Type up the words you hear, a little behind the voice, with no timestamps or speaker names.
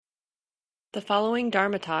The following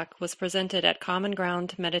Dharma talk was presented at Common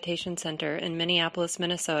Ground Meditation Center in Minneapolis,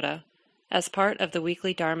 Minnesota, as part of the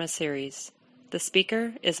weekly Dharma series. The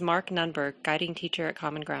speaker is Mark Nunberg, guiding teacher at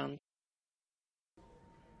Common Ground.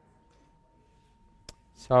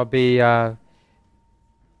 So I'll be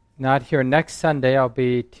not here next Sunday. I'll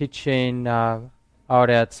be teaching out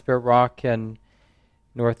at Spirit Rock in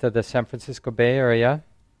north of the San Francisco Bay Area.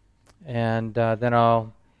 And then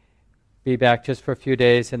I'll be back just for a few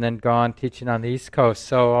days and then gone teaching on the East Coast.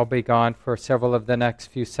 So I'll be gone for several of the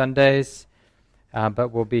next few Sundays,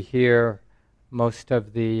 but we'll be here most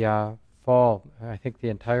of the fall, I think the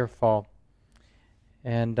entire fall.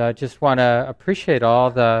 And I just want to appreciate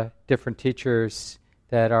all the different teachers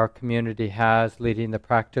that our community has leading the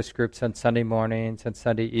practice groups on Sunday mornings and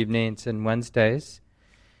Sunday evenings and Wednesdays.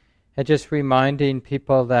 And just reminding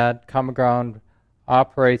people that Common Ground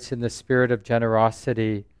operates in the spirit of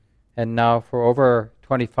generosity. And now for over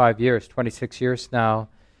 25 years, 26 years now,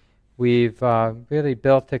 we've really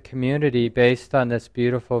built a community based on this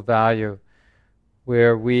beautiful value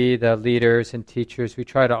where we, the leaders and teachers, we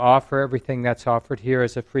try to offer everything that's offered here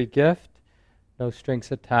as a free gift, no strings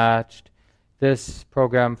attached. This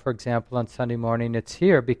program, for example, on Sunday morning, it's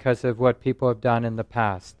here because of what people have done in the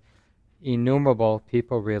past. Innumerable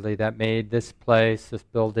people, really, that made this place, this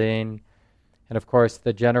building, and of course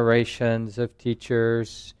the generations of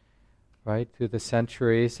teachers, right, through the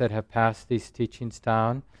centuries that have passed these teachings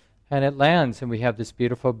down. And it lands, and we have this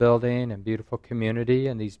beautiful building and beautiful community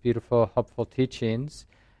and these beautiful, helpful teachings.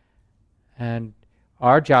 And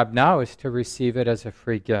our job now is to receive it as a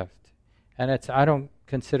free gift. And I don't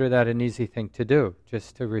consider that an easy thing to do,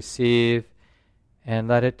 just to receive and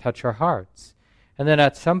let it touch our hearts. And then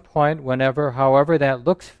at some point, however that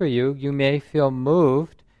looks for you, you may feel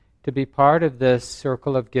moved to be part of this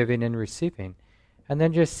circle of giving and receiving. And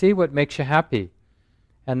then just see what makes you happy.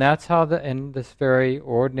 And that's how, in this very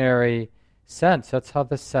ordinary sense, that's how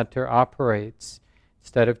the center operates.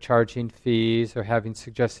 Instead of charging fees or having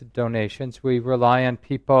suggested donations, we rely on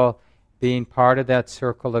people being part of that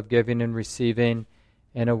circle of giving and receiving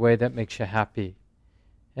in a way that makes you happy.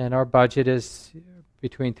 And our budget is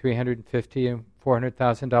between $350,000 and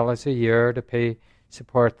 $400,000 a year to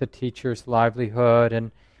support the teacher's livelihood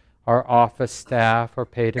and our office staff, our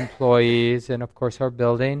paid employees, and of course our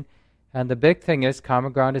building. And the big thing is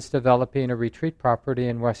Common Ground is developing a retreat property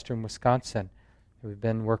in western Wisconsin. We've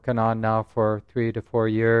been working on now for 3 to 4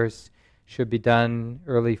 years. Should be done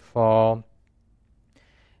early fall.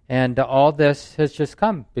 And all this has just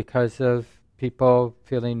come because of people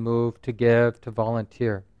feeling moved to give, to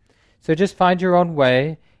volunteer. So just find your own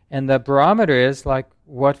way. And the barometer is like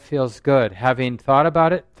what feels good. Having thought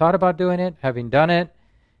about doing it, having done it,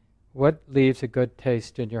 what leaves a good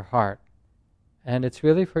taste in your heart? And it's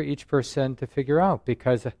really for each person to figure out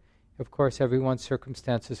because, of course, everyone's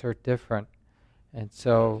circumstances are different. And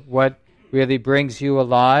so what really brings you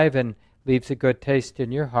alive and leaves a good taste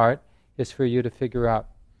in your heart is for you to figure out.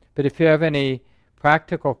 But if you have any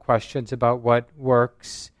practical questions about what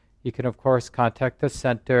works, you can, of course, contact the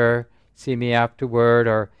center, see me afterward,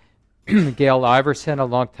 or Gail Iverson, a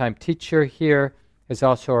longtime teacher here, is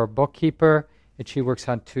also our bookkeeper. And she works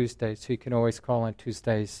on Tuesdays, so you can always call on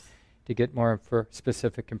Tuesdays to get more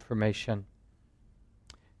specific information.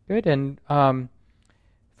 Good, and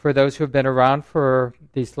for those who have been around for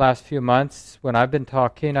these last few months, when I've been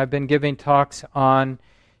talking, I've been giving talks on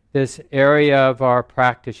this area of our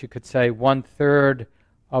practice. You could say 1/3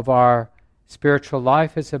 of our spiritual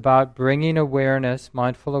life is about bringing awareness,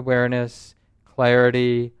 mindful awareness,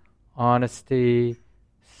 clarity, honesty,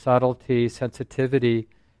 subtlety, sensitivity,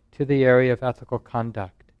 to the area of ethical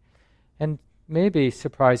conduct. And maybe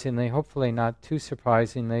surprisingly, hopefully not too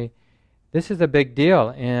surprisingly, this is a big deal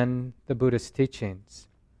in the Buddhist teachings.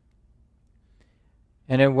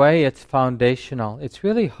 In a way, it's foundational. It's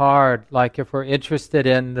really hard, like if we're interested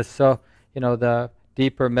in the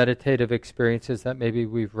deeper meditative experiences that maybe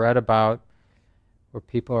we've read about, where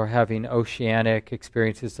people are having oceanic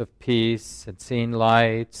experiences of peace and seeing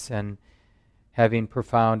lights and having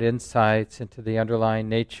profound insights into the underlying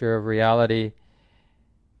nature of reality.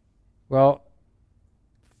 Well,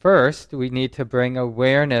 first, we need to bring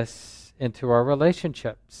awareness into our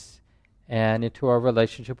relationships and into our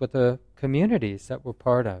relationship with the communities that we're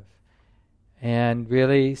part of. And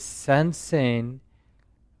really sensing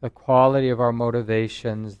the quality of our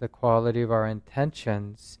motivations, the quality of our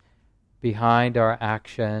intentions behind our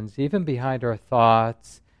actions, even behind our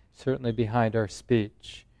thoughts, certainly behind our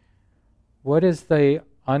speech. What is the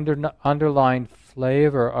underlying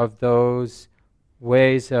flavor of those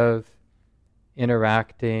ways of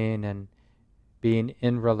interacting and being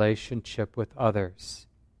in relationship with others?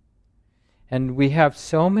 And we have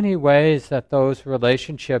so many ways that those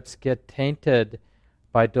relationships get tainted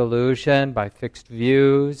by delusion, by fixed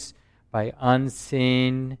views, by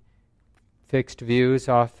unseen fixed views,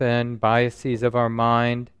 often biases of our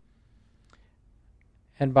mind,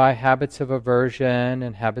 and by habits of aversion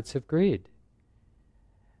and habits of greed.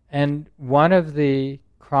 And one of the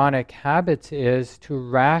chronic habits is to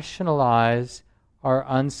rationalize our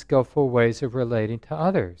unskillful ways of relating to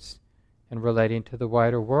others and relating to the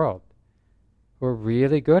wider world. We're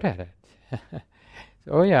really good at it.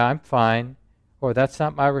 Oh yeah, I'm fine. Or that's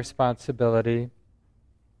not my responsibility.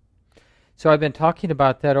 So I've been talking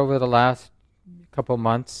about that over the last couple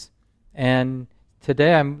months. And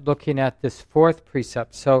today I'm looking at this fourth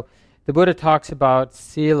precept. So the Buddha talks about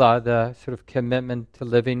sila, the sort of commitment to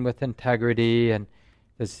living with integrity and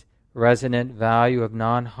this resonant value of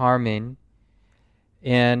non-harming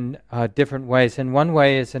in different ways. And one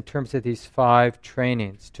way is in terms of these 5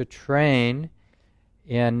 trainings. To train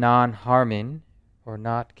in non-harming or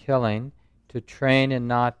not killing, to train in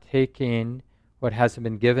not taking what hasn't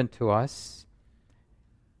been given to us,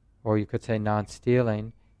 or you could say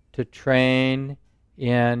non-stealing, to train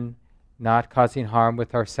in not causing harm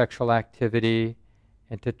with our sexual activity,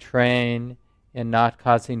 and to train in not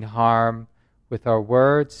causing harm with our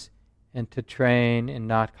words, and to train in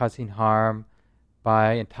not causing harm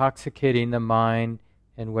by intoxicating the mind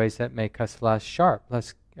in ways that make us less sharp,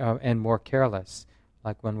 less and more careless,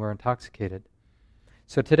 like when we're intoxicated.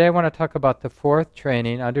 So today I want to talk about the 4th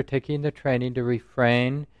training, undertaking the training to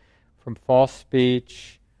refrain from false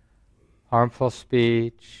speech, harmful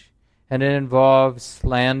speech, and it involves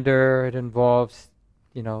slander, it involves,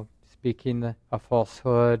 speaking a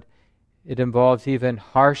falsehood, it involves even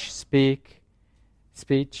harsh speech,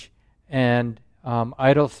 and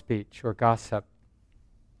idle speech or gossip.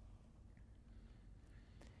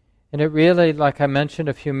 And it really, like I mentioned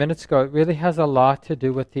a few minutes ago, it really has a lot to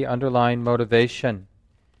do with the underlying motivation.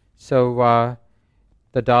 So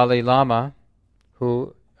the Dalai Lama,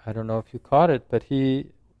 who, I don't know if you caught it, but he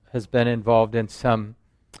has been involved in some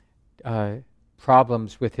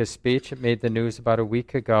problems with his speech. It made the news about a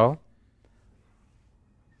week ago.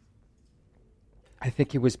 I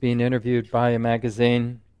think he was being interviewed by a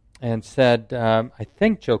magazine and said, I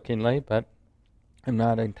think jokingly, but I'm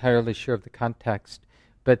not entirely sure of the context,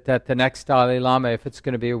 but that the next Dalai Lama, if it's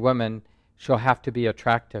going to be a woman, she'll have to be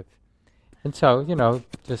attractive. And so,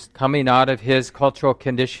 just coming out of his cultural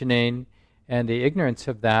conditioning and the ignorance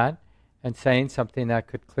of that and saying something that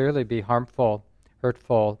could clearly be harmful,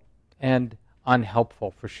 hurtful, and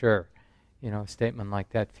unhelpful for sure. A statement like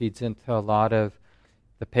that feeds into a lot of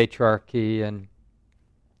the patriarchy and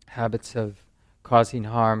habits of causing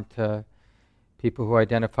harm to people who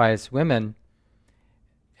identify as women.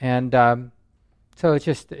 And so it's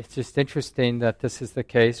just interesting that this is the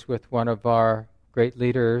case with one of our great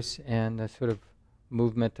leaders and the sort of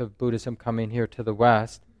movement of Buddhism coming here to the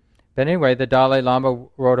West. But anyway, the Dalai Lama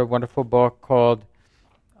wrote a wonderful book called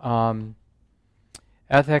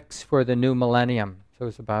Ethics for the New Millennium. So it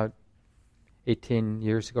was about 18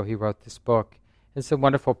 years ago he wrote this book. It's a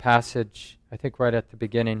wonderful passage, I think right at the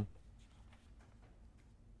beginning.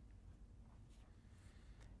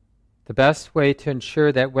 The best way to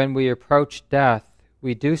ensure that when we approach death,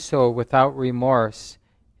 we do so without remorse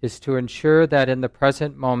is to ensure that in the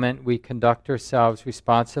present moment we conduct ourselves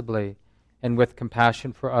responsibly and with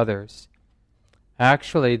compassion for others.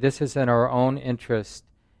 Actually, this is in our own interest,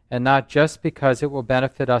 and not just because it will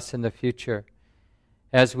benefit us in the future.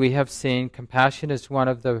 As we have seen, compassion is one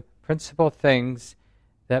of the principal things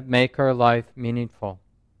that make our life meaningful.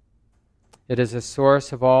 It is a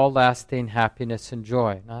source of all lasting happiness and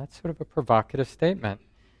joy. Now, that's sort of a provocative statement.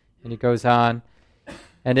 And he goes on,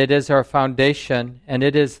 and it is our foundation, and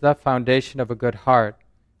it is the foundation of a good heart,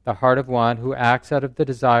 the heart of one who acts out of the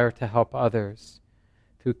desire to help others.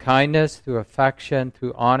 Through kindness, through affection,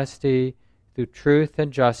 through honesty, through truth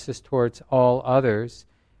and justice towards all others,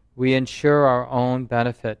 we ensure our own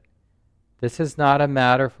benefit. This is not a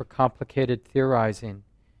matter for complicated theorizing.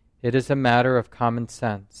 It is a matter of common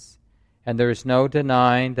sense. And there is no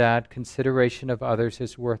denying that consideration of others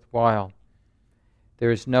is worthwhile.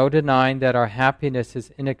 There is no denying that our happiness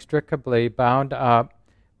is inextricably bound up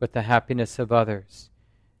with the happiness of others.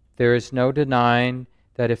 There is no denying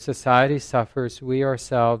that if society suffers, we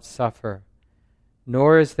ourselves suffer.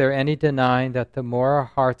 Nor is there any denying that the more our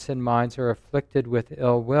hearts and minds are afflicted with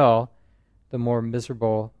ill will, the more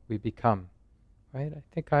miserable we become. Right? I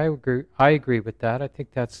think I agree with that. I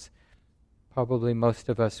think that's probably most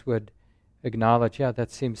of us would acknowledge, yeah, that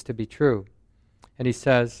seems to be true. And he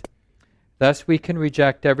says, thus we can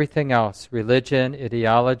reject everything else, religion,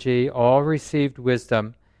 ideology, all received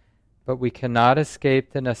wisdom, but we cannot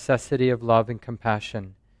escape the necessity of love and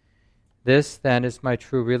compassion. This, then, is my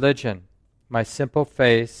true religion, my simple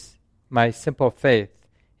faith.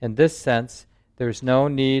 In this sense, there is no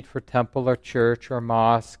need for temple or church or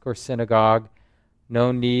mosque or synagogue,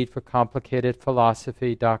 no need for complicated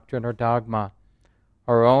philosophy, doctrine, or dogma.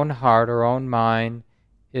 Our own heart, our own mind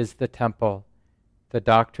is the temple. The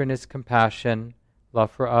doctrine is compassion,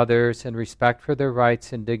 love for others, and respect for their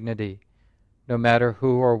rights and dignity, no matter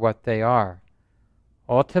who or what they are.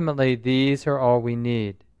 Ultimately, these are all we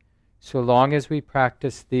need, so long as we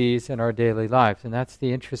practice these in our daily lives. And that's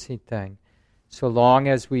the interesting thing. So long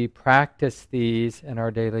as we practice these in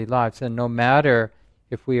our daily lives, and no matter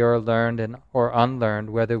if we are learned or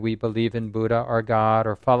unlearned, whether we believe in Buddha or God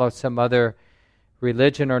or follow some other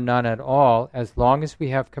religion or none at all, as long as we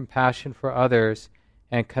have compassion for others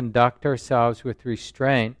and conduct ourselves with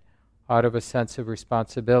restraint out of a sense of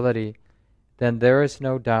responsibility, then there is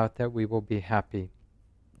no doubt that we will be happy.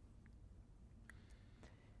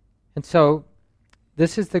 And so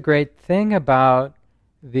this is the great thing about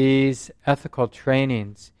these ethical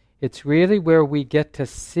trainings. It's really where we get to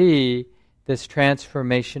see this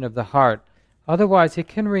transformation of the heart. Otherwise, it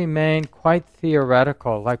can remain quite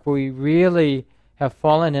theoretical, like we really have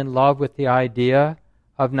fallen in love with the idea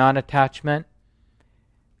of non-attachment,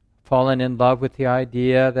 fallen in love with the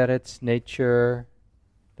idea that it's nature,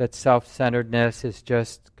 that self-centeredness is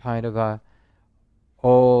just kind of a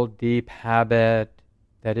old, deep habit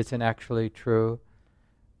that isn't actually true.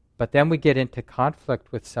 But then we get into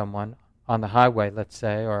conflict with someone on the highway, let's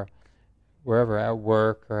say, or wherever, at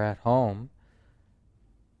work or at home.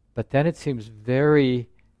 But then it seems very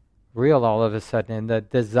real all of a sudden, and the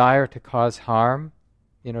desire to cause harm,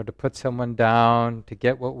 to put someone down, to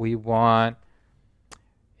get what we want.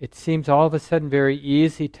 It seems all of a sudden very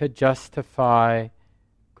easy to justify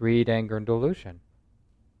greed, anger, and delusion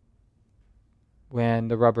when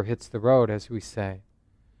the rubber hits the road, as we say.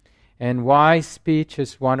 And why speech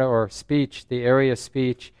is the area of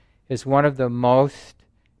speech is one of the most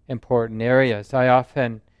important areas. I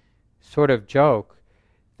often sort of joke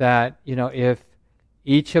that, if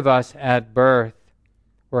each of us at birth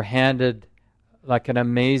were handed like an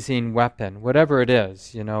amazing weapon, whatever it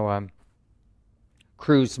is,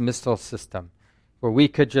 cruise missile system, where we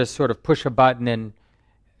could just sort of push a button and,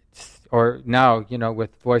 or now,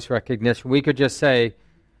 with voice recognition, we could just say,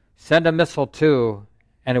 send a missile to,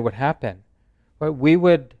 and it would happen. But we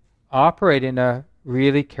would operate in a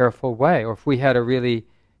really careful way. Or if we had a really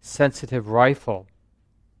sensitive rifle,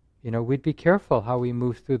 we'd be careful how we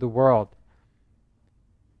move through the world.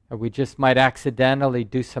 Or we just might accidentally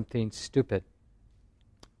do something stupid.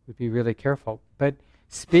 We'd be really careful. But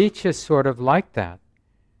speech is sort of like that.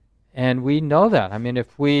 And we know that. I mean,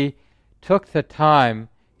 if we took the time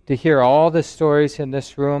to hear all the stories in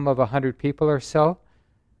this room of 100 people or so,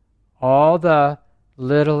 all the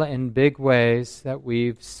little and big ways that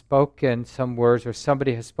we've spoken some words, or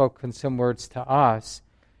somebody has spoken some words to us,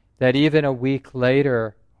 that even a week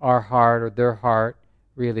later our heart or their heart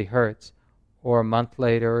really hurts, or a month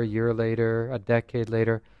later, a year later, a decade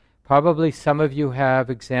later. Probably some of you have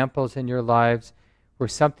examples in your lives where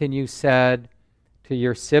something you said to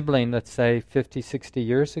your sibling, let's say 50, 60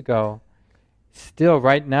 years ago, still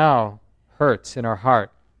right now hurts in our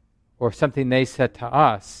heart, or something they said to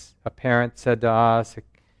us. A parent said to us, a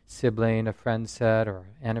sibling, a friend said, or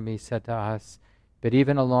an enemy said to us, but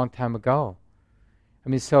even a long time ago.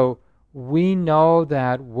 So we know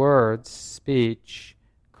that words, speech,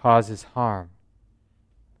 causes harm.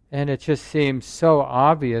 And it just seems so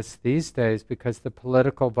obvious these days because the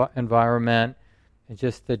political environment and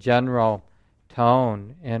just the general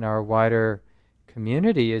tone in our wider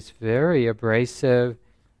community is very abrasive,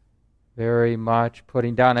 very much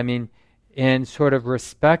putting down. In sort of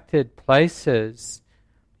respected places,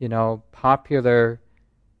 popular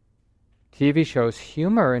TV shows,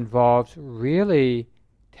 humor involves really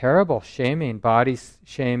terrible shaming, body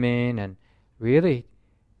shaming, and really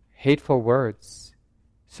hateful words,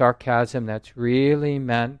 sarcasm that's really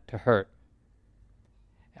meant to hurt.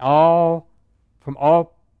 From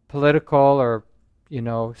all political or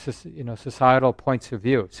societal points of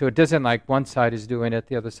view. So it doesn't like one side is doing it,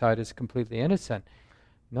 the other side is completely innocent.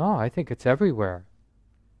 No, I think it's everywhere.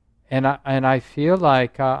 And I feel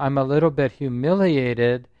like I'm a little bit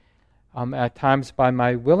humiliated at times by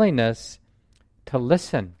my willingness to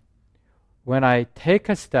listen. When I take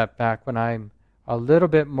a step back, when I'm a little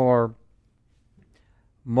bit more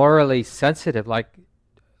morally sensitive, like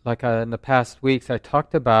in the past weeks I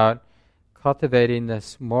talked about cultivating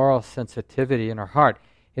this moral sensitivity in our heart.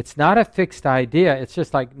 It's not a fixed idea. It's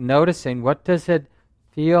just like noticing, what does it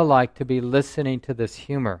feel like to be listening to this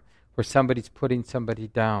humor, or somebody's putting somebody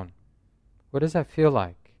down. What does that feel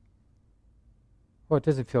like? Well, it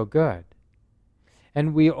doesn't feel good.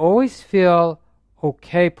 And we always feel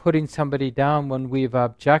okay putting somebody down when we've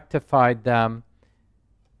objectified them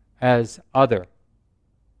as other,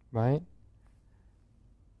 right?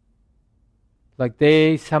 Like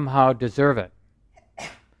they somehow deserve it.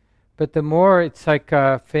 But the more, it's like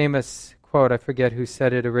a famous quote, I forget who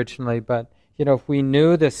said it originally, but if we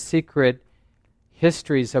knew the secret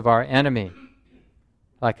histories of our enemy,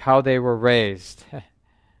 like how they were raised,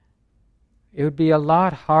 it would be a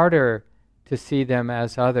lot harder to see them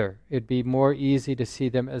as other. It'd be more easy to see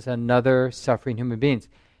them as another suffering human being.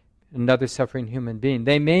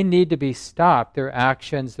 They may need to be stopped. Their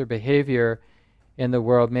actions, their behavior in the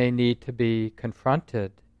world may need to be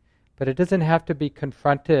confronted. But it doesn't have to be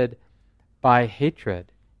confronted by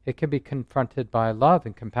hatred. It can be confronted by love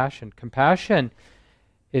and compassion. Compassion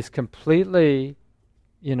is completely,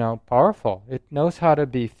 powerful. It knows how to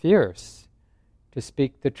be fierce, to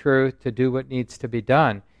speak the truth, to do what needs to be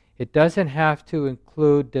done. It doesn't have to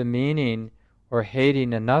include demeaning or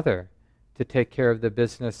hating another to take care of the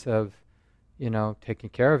business of, taking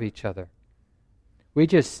care of each other. We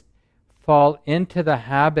just fall into the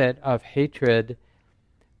habit of hatred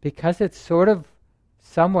because it's sort of,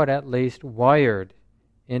 somewhat at least, wired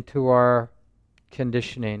into our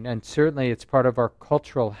conditioning, and certainly it's part of our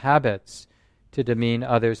cultural habits to demean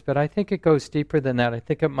others. But I think it goes deeper than that. I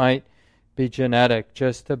think it might be genetic,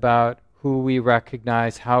 just about who we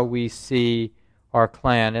recognize, how we see our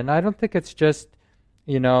clan. And I don't think it's just,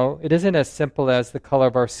 it isn't as simple as the color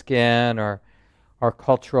of our skin or our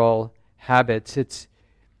cultural habits. It's,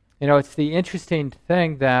 it's the interesting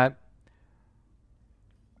thing that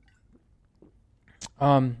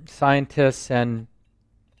scientists and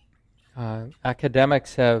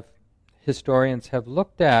historians have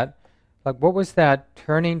looked at, like, what was that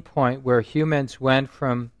turning point where humans went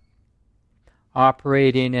from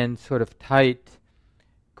operating in sort of tight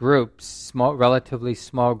groups, relatively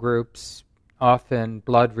small groups, often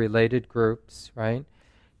blood-related groups, right,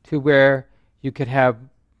 to where you could have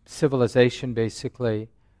civilization, basically,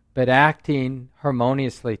 but acting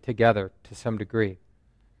harmoniously together to some degree.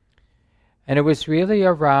 And it was really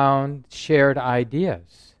around shared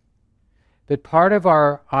ideas. But part of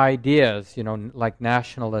our ideas, like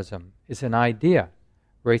nationalism, is an idea.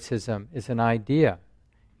 Racism is an idea.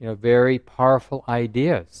 Very powerful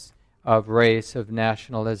ideas of race, of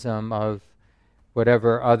nationalism, of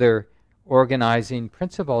whatever other organizing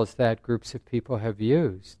principles that groups of people have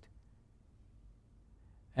used.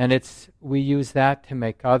 And we use that to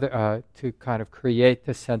make to kind of create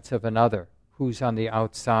the sense of another, who's on the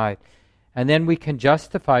outside. And then we can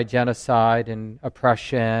justify genocide and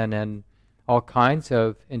oppression and all kinds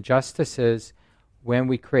of injustices when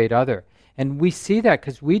we create other. And we see that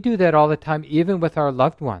because we do that all the time, even with our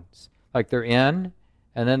loved ones. Like they're in,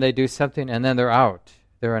 and then they do something, and then they're out.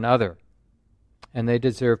 They're an other. And they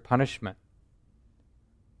deserve punishment,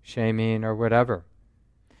 shaming, or whatever.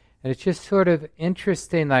 And it's just sort of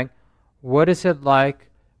interesting, like, what is it like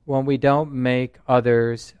when we don't make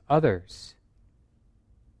others others?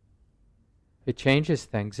 It changes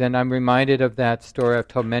things. And I'm reminded of that story I've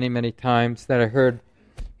told many, many times that I heard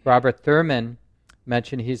Robert Thurman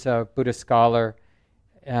mention. He's a Buddhist scholar,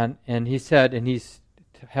 and he said, and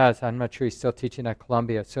I'm not sure he's still teaching at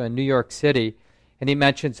Columbia, so in New York City, and he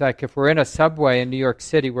mentions, like, if we're in a subway in New York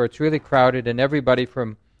City where it's really crowded and everybody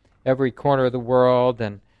from every corner of the world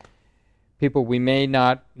and people we may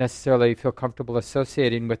not necessarily feel comfortable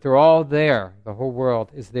associating with, they're all there. The whole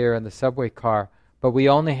world is there in the subway car, but we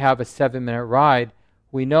only have a 7-minute ride.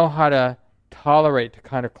 We know how to tolerate, to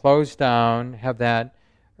kind of close down, have that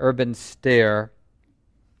urban stare,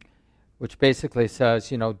 which basically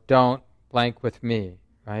says, don't blank with me,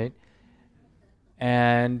 right?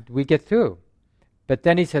 And we get through. But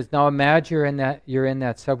then he says, now imagine you're in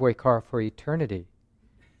that subway car for eternity.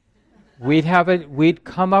 We'd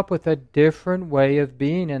come up with a different way of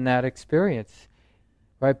being in that experience,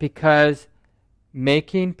 right? Because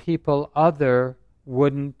making people other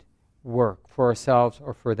wouldn't work for ourselves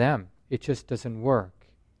or for them. It just doesn't work.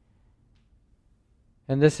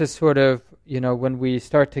 And this is sort of, when we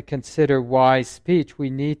start to consider wise speech,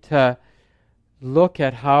 we need to look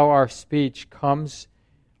at how our speech comes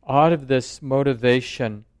out of this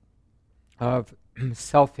motivation of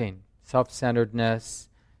selfing, self-centeredness,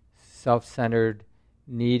 self-centered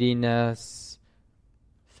neediness,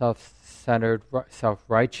 self-centered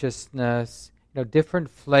self-righteousness, different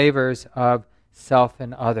flavors of self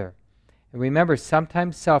and other. And remember,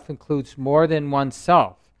 sometimes self includes more than one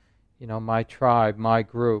self, my tribe, my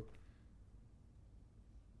group.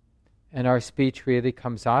 And our speech really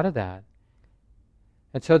comes out of that.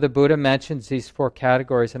 And so the Buddha mentions these 4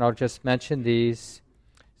 categories, and I'll just mention these.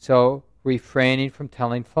 So, refraining from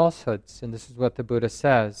telling falsehoods, and this is what the Buddha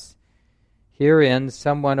says. Herein,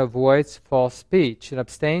 someone avoids false speech and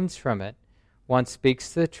abstains from it. One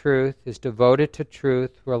speaks the truth, is devoted to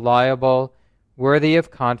truth, reliable, worthy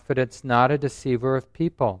of confidence, not a deceiver of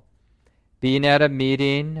people. Being at a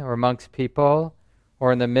meeting or amongst people,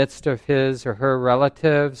 or in the midst of his or her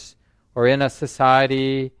relatives, or in a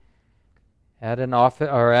society, at an office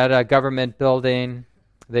or at a government building,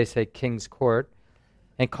 they say King's Court,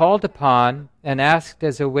 and called upon and asked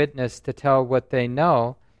as a witness to tell what they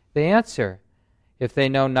know, they answer, if they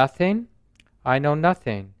know nothing, I know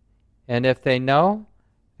nothing. And if they know,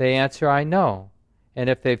 they answer, I know. And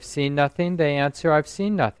if they've seen nothing, they answer, I've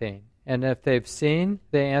seen nothing. And if they've seen,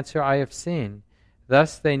 they answer, I have seen.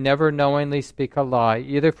 Thus they never knowingly speak a lie,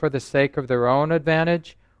 either for the sake of their own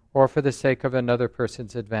advantage, or for the sake of another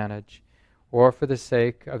person's advantage, or for the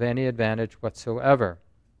sake of any advantage whatsoever.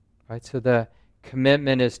 Right? So the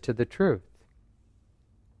commitment is to the truth.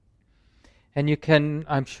 And you can,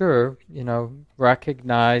 I'm sure,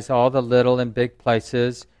 recognize all the little and big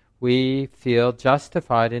places we feel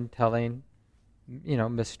justified in telling,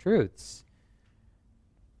 mistruths.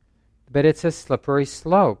 But it's a slippery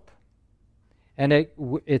slope. And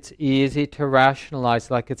it's easy to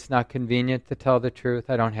rationalize, like it's not convenient to tell the truth.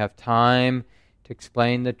 I don't have time to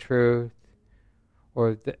explain the truth.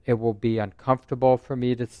 Or it will be uncomfortable for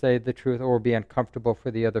me to say the truth, or be uncomfortable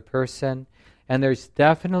for the other person. And there's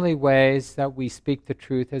definitely ways that we speak the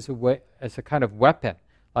truth as a kind of weapon.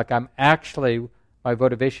 Like my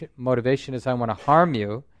motivation is I want to harm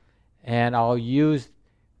you, and I'll use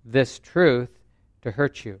this truth to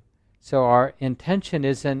hurt you. So our intention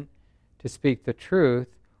isn't to speak the truth.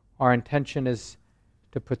 Our intention is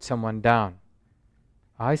to put someone down.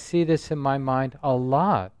 I see this in my mind a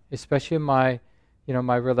lot, especially in my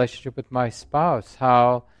relationship with my spouse,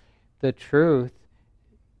 how the truth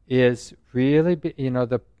is really,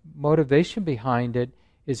 the motivation behind it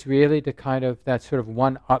is really to kind of that sort of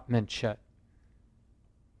one-upmanship.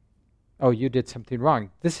 Oh, you did something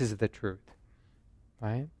wrong. This is the truth,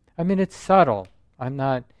 right? I mean, it's subtle. I'm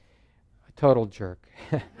not a total jerk.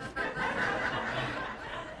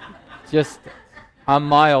 Just a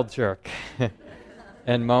mild jerk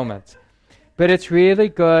in moments. But it's really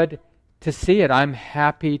good to see it. I'm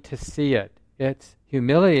happy to see it. It's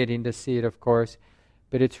humiliating to see it, of course,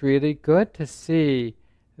 but it's really good to see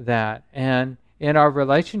that. And in our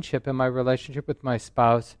relationship, in my relationship with my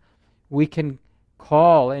spouse, we can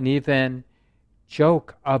call and even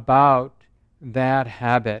joke about that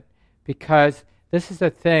habit, because this is the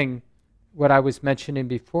thing, what I was mentioning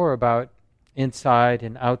before about inside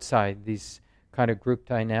and outside, these kind of group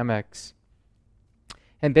dynamics.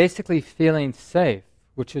 And basically feeling safe,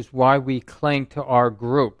 which is why we cling to our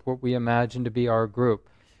group, what we imagine to be our group.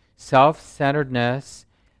 Self-centeredness,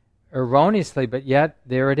 erroneously, but yet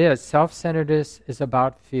there it is. Self-centeredness is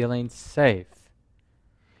about feeling safe.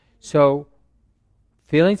 So,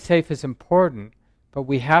 feeling safe is important, but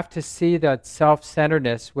we have to see that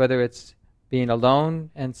self-centeredness, whether it's being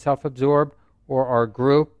alone and self-absorbed, or our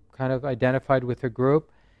group, kind of identified with a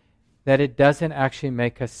group, that it doesn't actually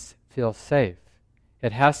make us feel safe.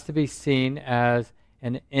 It has to be seen as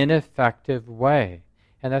an ineffective way.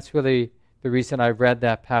 And that's really the reason I read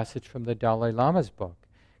that passage from the Dalai Lama's book.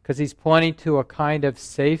 Because he's pointing to a kind of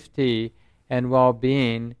safety and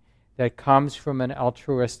well-being that comes from an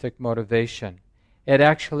altruistic motivation. It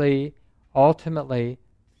actually ultimately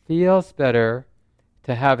feels better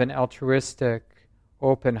to have an altruistic,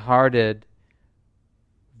 open-hearted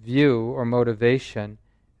view or motivation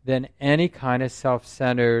than any kind of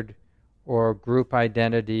self-centered or group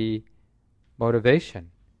identity motivation.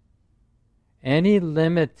 Any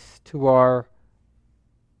limits to our,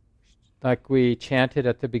 like we chanted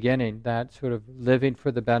at the beginning, that sort of living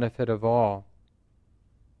for the benefit of all,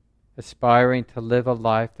 aspiring to live a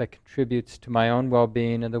life that contributes to my own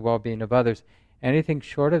well-being and the well-being of others. Anything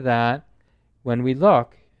short of that, when we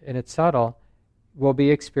look, and it's subtle, will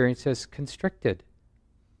be experienced as constricted.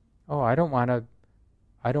 Oh, I don't want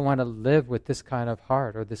to live with this kind of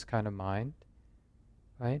heart or this kind of mind.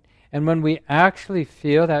 Right? And when we actually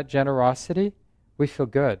feel that generosity, we feel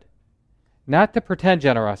good. Not the pretend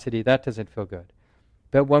generosity, that doesn't feel good.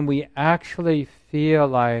 But when we actually feel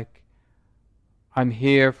like I'm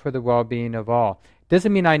here for the well-being of all,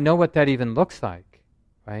 doesn't mean I know what that even looks like,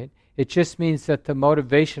 right? It just means that the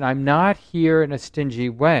motivation, I'm not here in a stingy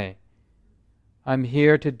way. I'm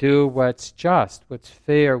here to do what's just, what's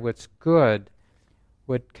fair, what's good,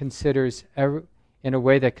 what considers in a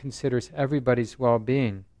way that considers everybody's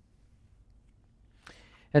well-being.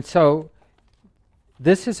 And so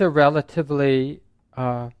this is a relatively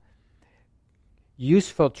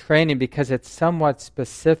useful training because it's somewhat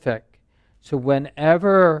specific. So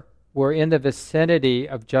whenever we're in the vicinity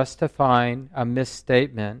of justifying a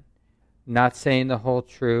misstatement, not saying the whole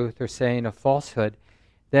truth or saying a falsehood,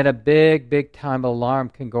 then a big, big time alarm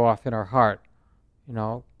can go off in our heart.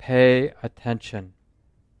 Pay attention.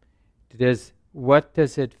 What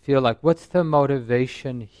does it feel like? What's the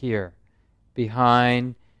motivation here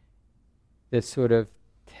behind this sort of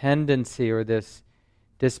tendency or this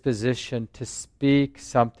disposition to speak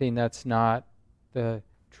something that's not the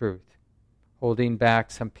truth, holding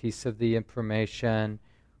back some piece of the information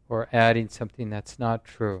or adding something that's not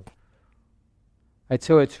true? Right,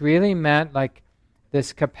 so it's really meant like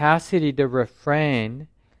this capacity to refrain,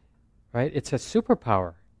 right? It's a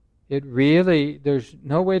superpower. There's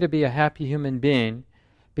no way to be a happy human being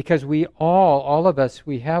because all of us,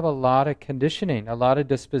 we have a lot of conditioning, a lot of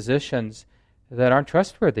dispositions that aren't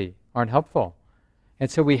trustworthy, aren't helpful. And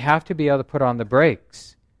so we have to be able to put on the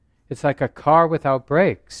brakes. It's like a car without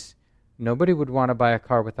brakes. Nobody would want to buy a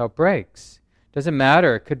car without brakes. Doesn't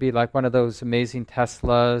matter. It could be like one of those amazing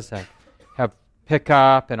Teslas that have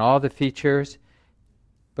pickup and all the features.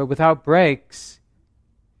 But without brakes,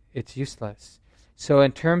 it's useless. So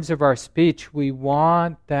in terms of our speech, we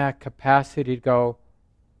want that capacity to go,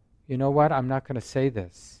 you know what, I'm not going to say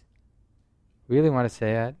this. Really want to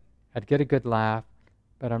say it. I'd get a good laugh,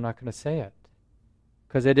 but I'm not going to say it.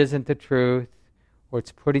 Because it isn't the truth, or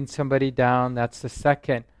it's putting somebody down. That's the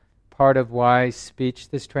second part of why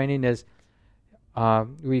this training is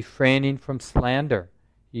refraining from slander,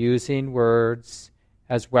 using words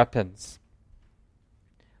as weapons,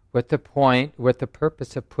 with the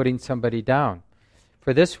purpose of putting somebody down.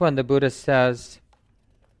 For this one, the Buddha says,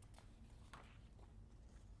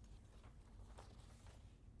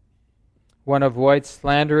 one avoids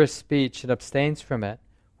slanderous speech and abstains from it.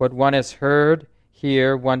 What one has heard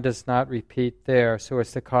here, one does not repeat there, so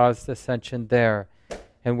as to cause dissension there.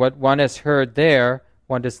 And what one has heard there,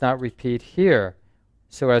 one does not repeat here,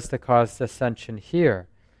 so as to cause dissension here.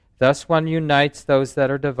 Thus one unites those that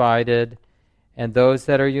are divided, and those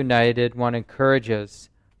that are united one encourages.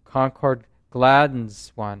 Concord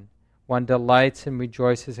gladdens one. One delights and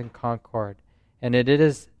rejoices in concord. And it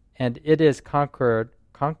is concord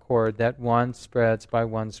that one spreads by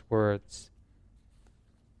one's words.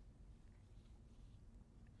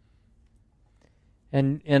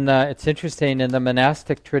 And it's interesting, in the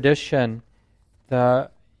monastic tradition,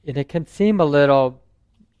 it can seem a little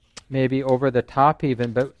maybe over the top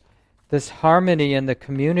even, but this harmony in the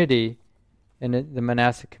community, in the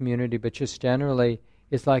monastic community, but just generally,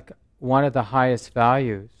 is like one of the highest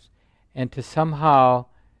values. And to somehow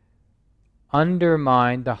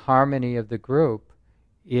undermine the harmony of the group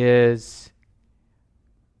is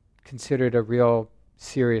considered a real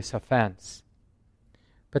serious offense.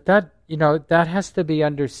 But that has to be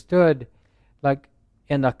understood like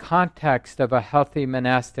in the context of a healthy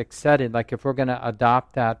monastic setting, like if we're going to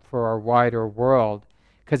adopt that for our wider world,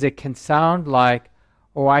 because it can sound like,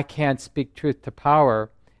 oh, I can't speak truth to power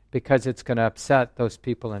because it's going to upset those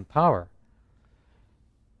people in power,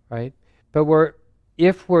 right? But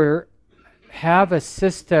if we have a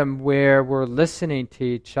system where we're listening to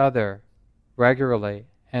each other regularly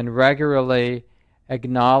and regularly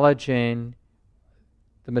acknowledging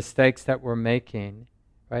the mistakes that we're making,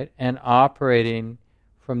 right, and operating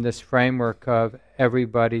from this framework of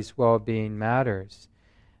everybody's well-being matters,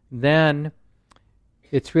 then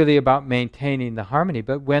it's really about maintaining the harmony.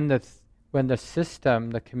 But when the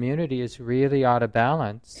system, the community is really out of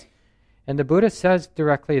balance, and the Buddha says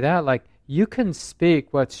directly that, like, you can speak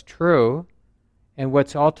what's true and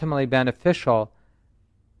what's ultimately beneficial,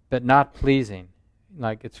 but not pleasing,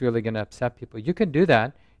 like it's really going to upset people. You can do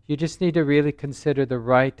that. You just need to really consider the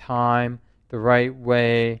right time, the right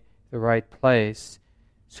way, the right place,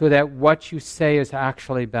 so that what you say is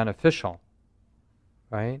actually beneficial,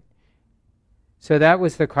 right? So that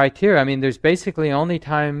was the criteria. I mean, there's basically only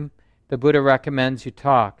time the Buddha recommends you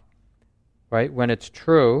talk, right? When it's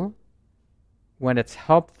true, when it's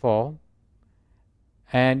helpful,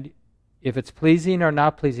 and if it's pleasing or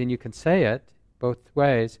not pleasing, you can say it both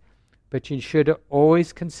ways, but you should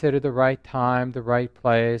always consider the right time, the right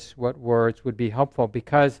place, what words would be helpful,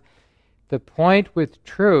 because the point with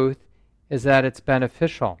truth is that it's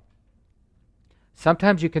beneficial.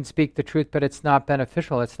 Sometimes you can speak the truth, but it's not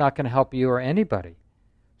beneficial. It's not going to help you or anybody.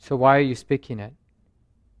 So why are you speaking it?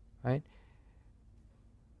 Right?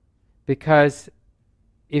 Because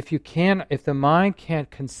if the mind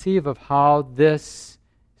can't conceive of how this,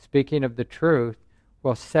 speaking of the truth,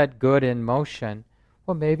 will set good in motion,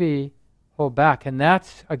 well, maybe pull back. And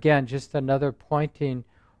that's, again, just another pointing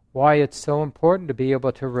why it's so important to be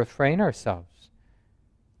able to refrain ourselves.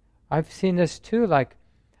 I've seen this too, like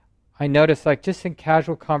I notice, like just in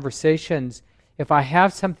casual conversations, if I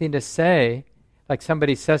have something to say, like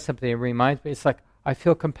somebody says something, it reminds me, it's like I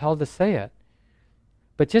feel compelled to say it.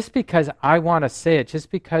 But just because I want to say it, just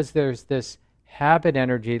because there's this habit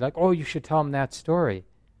energy, like, oh, you should tell them that story,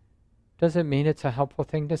 doesn't mean it's a helpful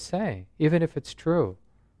thing to say, even if it's true.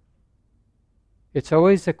 It's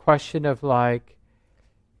always a question of like,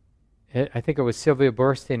 I think it was Sylvia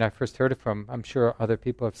Boorstein I first heard it from. I'm sure other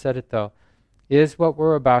people have said it though. Is what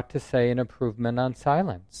we're about to say an improvement on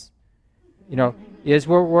silence? Is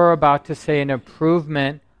what we're about to say an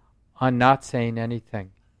improvement on not saying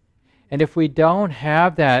anything? And if we don't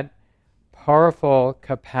have that powerful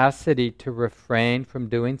capacity to refrain from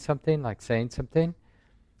doing something, like saying something,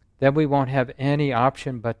 then we won't have any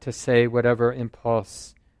option but to say whatever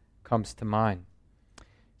impulse comes to mind.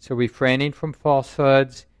 So refraining from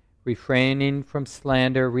falsehoods, refraining from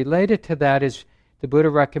slander. Related to that is the Buddha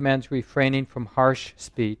recommends refraining from harsh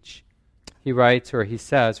speech. He writes, or he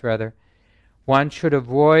says rather, one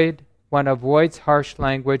avoids harsh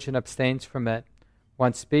language and abstains from it.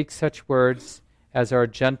 One speaks such words as are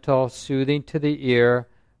gentle, soothing to the ear,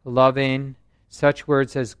 loving, such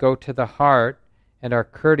words as go to the heart, and are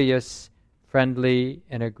courteous, friendly,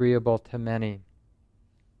 and agreeable to many.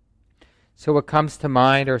 So what comes to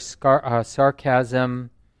mind are sarcasm,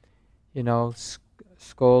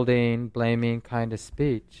 scolding, blaming kind of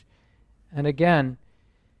speech. And again,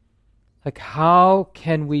 like how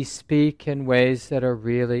can we speak in ways that are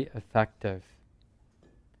really effective?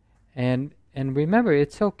 And remember,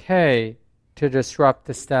 it's okay to disrupt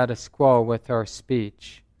the status quo with our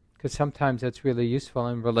speech, because sometimes it's really useful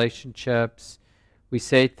in relationships. We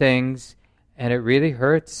say things and it really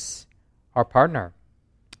hurts our partner.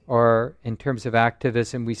 Or in terms of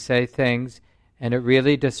activism, we say things and it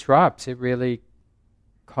really disrupts, it really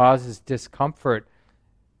causes discomfort,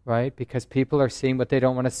 right? Because people are seeing what they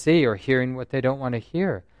don't want to see or hearing what they don't want to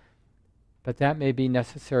hear. But that may be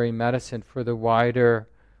necessary medicine for the wider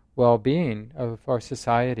well-being of our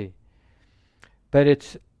society.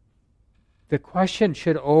 But the question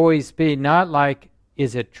should always be not like,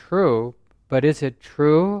 is it true? But is it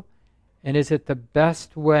true? And is it the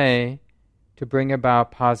best way to bring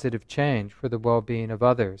about positive change for the well-being of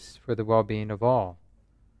others, for the well-being of all?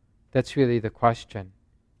 That's really the question.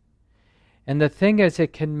 And the thing is,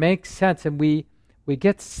 it can make sense, and we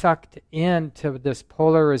get sucked into this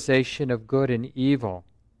polarization of good and evil.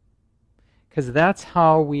 Because that's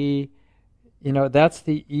how that's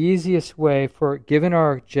the easiest way for, given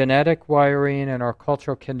our genetic wiring and our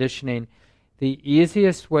cultural conditioning, the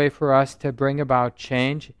easiest way for us to bring about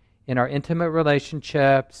change in our intimate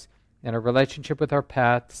relationships, in our relationship with our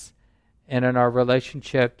pets, and in our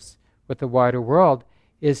relationships with the wider world,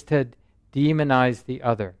 is to demonize the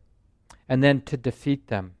other, and then to defeat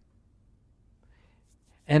them.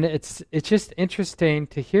 And it's just interesting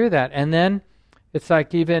to hear that. And then it's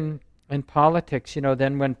like even in politics,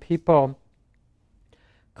 then when people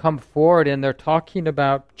come forward and they're talking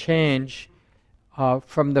about change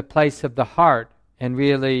from the place of the heart and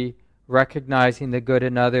really recognizing the good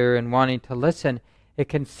in other and wanting to listen, it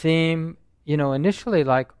can seem, initially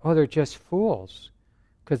like, oh, they're just fools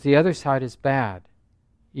because the other side is bad,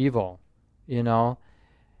 evil,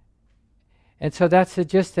 And so that's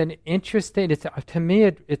just an interesting, to me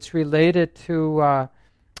it's related to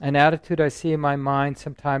an attitude I see in my mind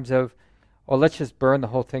sometimes of, oh, let's just burn the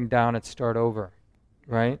whole thing down and start over,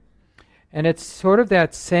 right? And it's sort of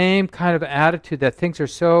that same kind of attitude that things are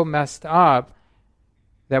so messed up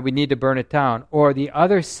that we need to burn it down. Or the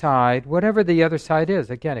other side, whatever the other side is,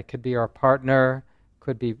 again, it could be our partner,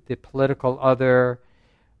 could be the political other,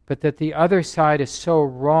 but that the other side is so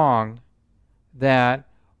wrong that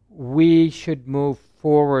we should move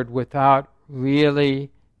forward without really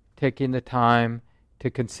taking the time to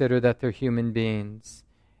consider that they're human beings.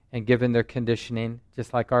 And given their conditioning,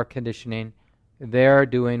 just like our conditioning, they're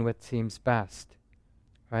doing what seems best,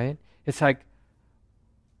 right? It's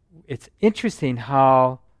interesting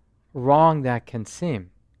how wrong that can seem.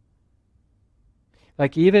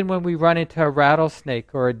 Like even when we run into a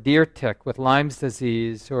rattlesnake or a deer tick with Lyme's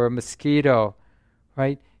disease or a mosquito,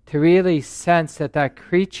 right? To really sense that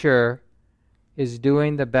creature is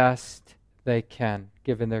doing the best they can,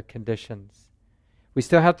 given their conditions. We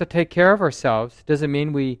still have to take care of ourselves. It doesn't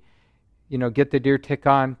mean we, get the deer tick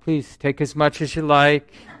on. Please take as much as you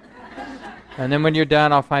like. And then when you're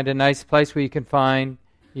done, I'll find a nice place where you can find,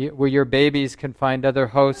 where your babies can find other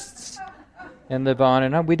hosts and live on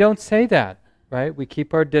and on. We don't say that, right? We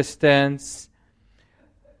keep our distance.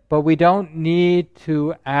 But we don't need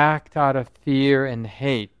to act out of fear and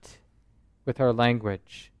hate with our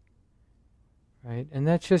language, right? And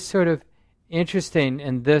that's just sort of interesting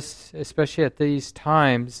in this, especially at these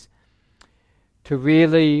times, to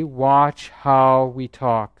really watch how we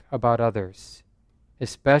talk about others,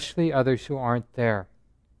 especially others who aren't there.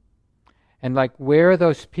 And like, where are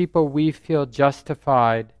those people we feel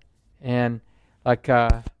justified and like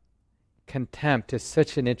contempt is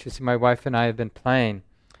such an interesting. My wife and I have been playing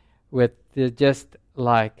with just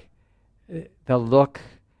like the look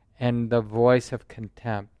and the voice of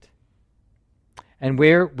contempt, and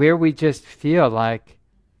where we just feel like,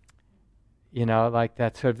 like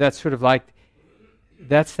that's sort of like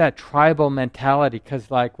that's that tribal mentality. Because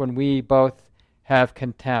like when we both have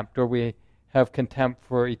contempt, or we have contempt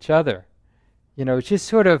for each other, it's just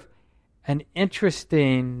sort of an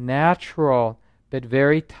interesting, natural, but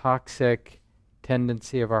very toxic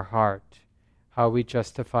tendency of our heart, how we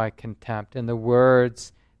justify contempt and the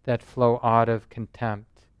words that flow out of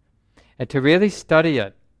contempt. And to really study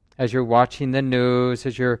it as you're watching the news,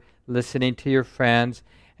 as you're listening to your friends,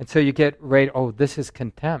 and so you get this is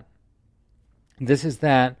contempt. This is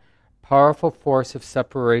that powerful force of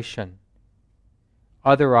separation,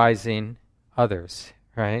 otherizing others,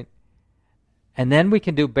 right? And then we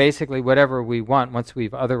can do basically whatever we want once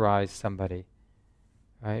we've otherized somebody,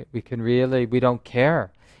 right? We don't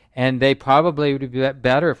care. And they probably would be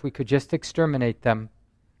better if we could just exterminate them.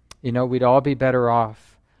 We'd all be better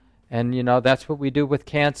off. And, that's what we do with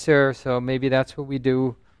cancer, so maybe that's what we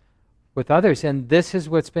do with others. And this is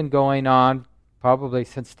what's been going on probably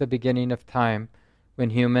since the beginning of time, when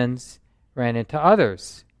humans ran into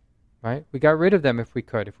others, right? We got rid of them if we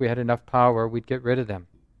could. If we had enough power, we'd get rid of them.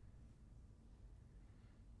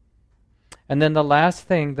 And then the last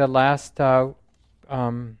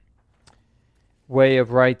way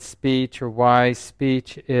of right speech or wise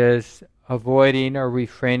speech is avoiding or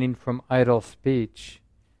refraining from idle speech.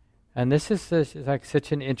 And this is like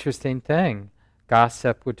such an interesting thing.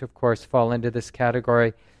 Gossip would, of course, fall into this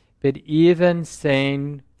category, but even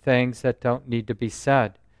saying things that don't need to be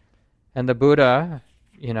said. And the Buddha,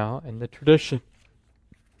 in the tradition,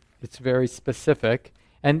 it's very specific.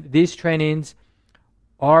 And these trainings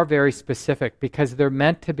are very specific because they're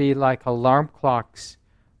meant to be like alarm clocks,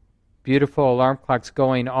 beautiful alarm clocks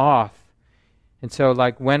going off. And so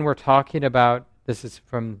like when we're talking about, this is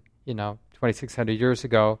from, 2,600 years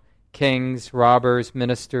ago, kings, robbers,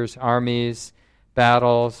 ministers, armies,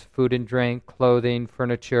 battles, food and drink, clothing,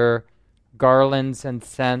 furniture, garlands and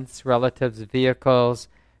scents, relatives, vehicles,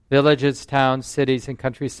 villages, towns, cities, and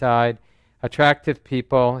countryside, attractive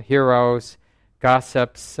people, heroes,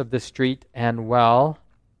 gossips of the street and well,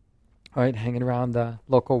 right, hanging around the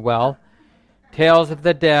local well, tales of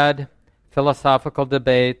the dead, philosophical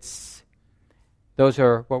debates. Those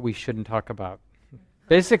are what we shouldn't talk about.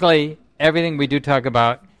 Basically, everything we do talk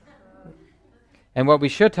about. And what we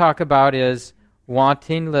should talk about is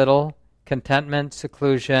wanting little, contentment,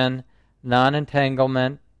 seclusion,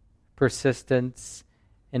 non-entanglement, persistence,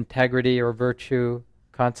 integrity or virtue,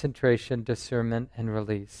 concentration, discernment, and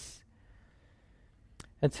release.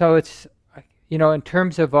 And so it's, in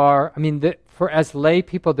terms of for as lay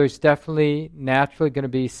people, there's definitely naturally going to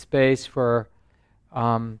be space for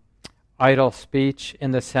idle speech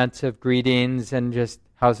in the sense of greetings and just,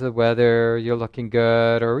 how's the weather, you're looking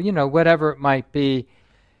good, or, whatever it might be.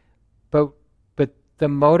 But the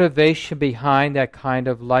motivation behind that kind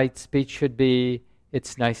of light speech should be,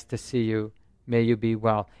 it's nice to see you, may you be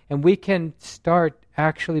well. And we can start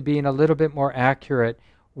actually being a little bit more accurate.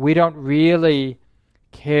 We don't really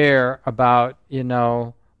care about,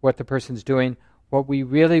 what the person's doing. What we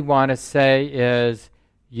really want to say is,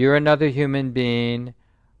 you're another human being.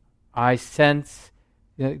 I sense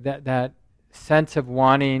that sense of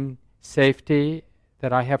wanting safety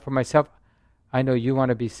that I have for myself. I know you want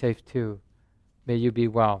to be safe too. May you be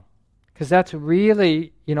well. Because that's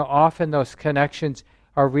really, often those connections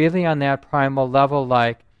are really on that primal level,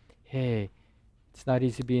 like, hey, it's not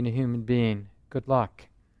easy being a human being. Good luck.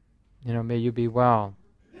 May you be well.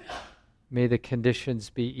 May the conditions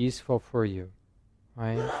be easeful for you.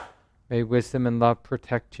 Right? May wisdom and love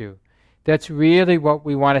protect you. That's really what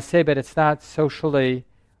we want to say, but it's not socially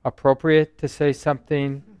appropriate to say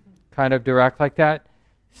something kind of direct like that.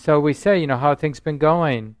 So we say, how have things been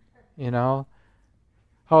going? How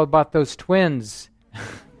about those twins?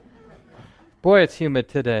 Boy, it's humid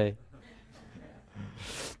today.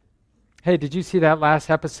 Hey, did you see that last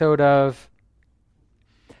episode of...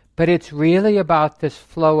 But it's really about this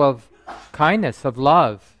flow of kindness, of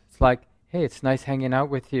love. It's like, hey, it's nice hanging out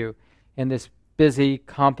with you in this busy,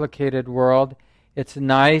 complicated world. It's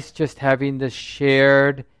nice just having this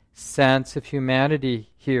shared sense of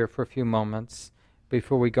humanity here for a few moments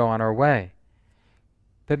before we go on our way.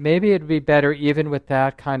 But maybe it would be better, even with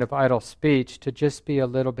that kind of idle speech, to just be a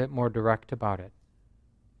little bit more direct about it.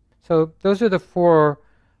 So those are the 4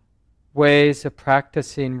 ways of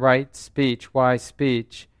practicing right speech, wise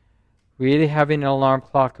speech. Really having an alarm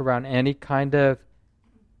clock around any kind of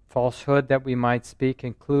falsehood that we might speak,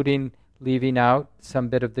 including leaving out some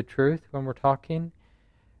bit of the truth when we're talking.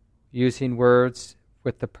 Using words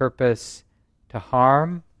with the purpose to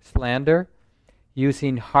harm, slander.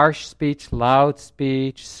 Using harsh speech, loud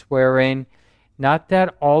speech, swearing. Not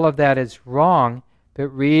that all of that is wrong, but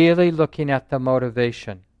really looking at the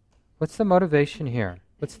motivation. What's the motivation here?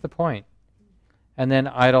 What's the point? And then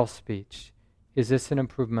idle speech. Is this an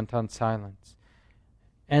improvement on silence?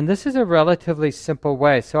 And this is a relatively simple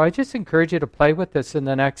way. So I just encourage you to play with this in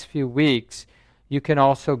the next few weeks. You can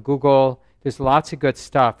also Google, there's lots of good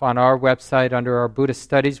stuff on our website, under our Buddhist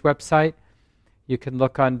Studies website. You can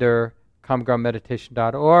look under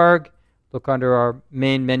commongroundmeditation.org, look under our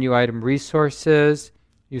main menu item resources.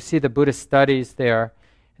 You see the Buddhist Studies there.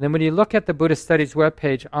 And then when you look at the Buddhist Studies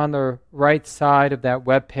webpage, on the right side of that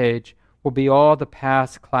webpage will be all the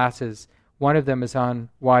past classes. One of them is on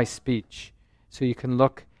wise speech. So you can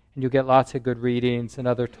look and you'll get lots of good readings and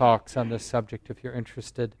other talks on this subject if you're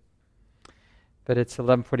interested. But it's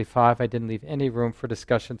 11:45. I didn't leave any room for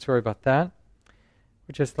discussion. Sorry about that.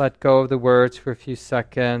 We'll just let go of the words for a few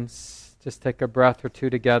seconds. Just take a breath or two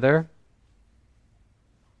together.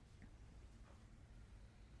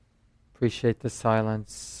 Appreciate the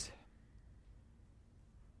silence.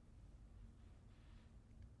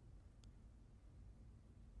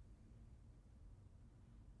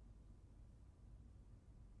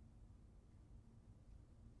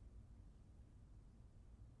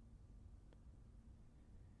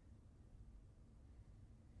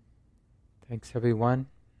 Thanks, everyone.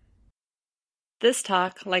 This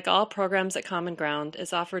talk, like all programs at Common Ground,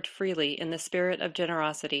 is offered freely in the spirit of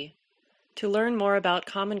generosity. To learn more about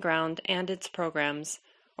Common Ground and its programs,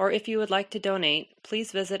 or if you would like to donate,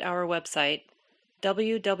 please visit our website,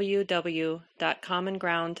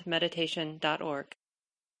 www.commongroundmeditation.org.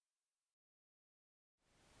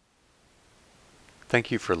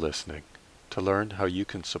 Thank you for listening. To learn how you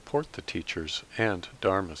can support the teachers and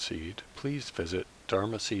Dharma Seed, please visit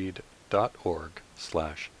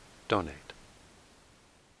dharmaseed.org/donate.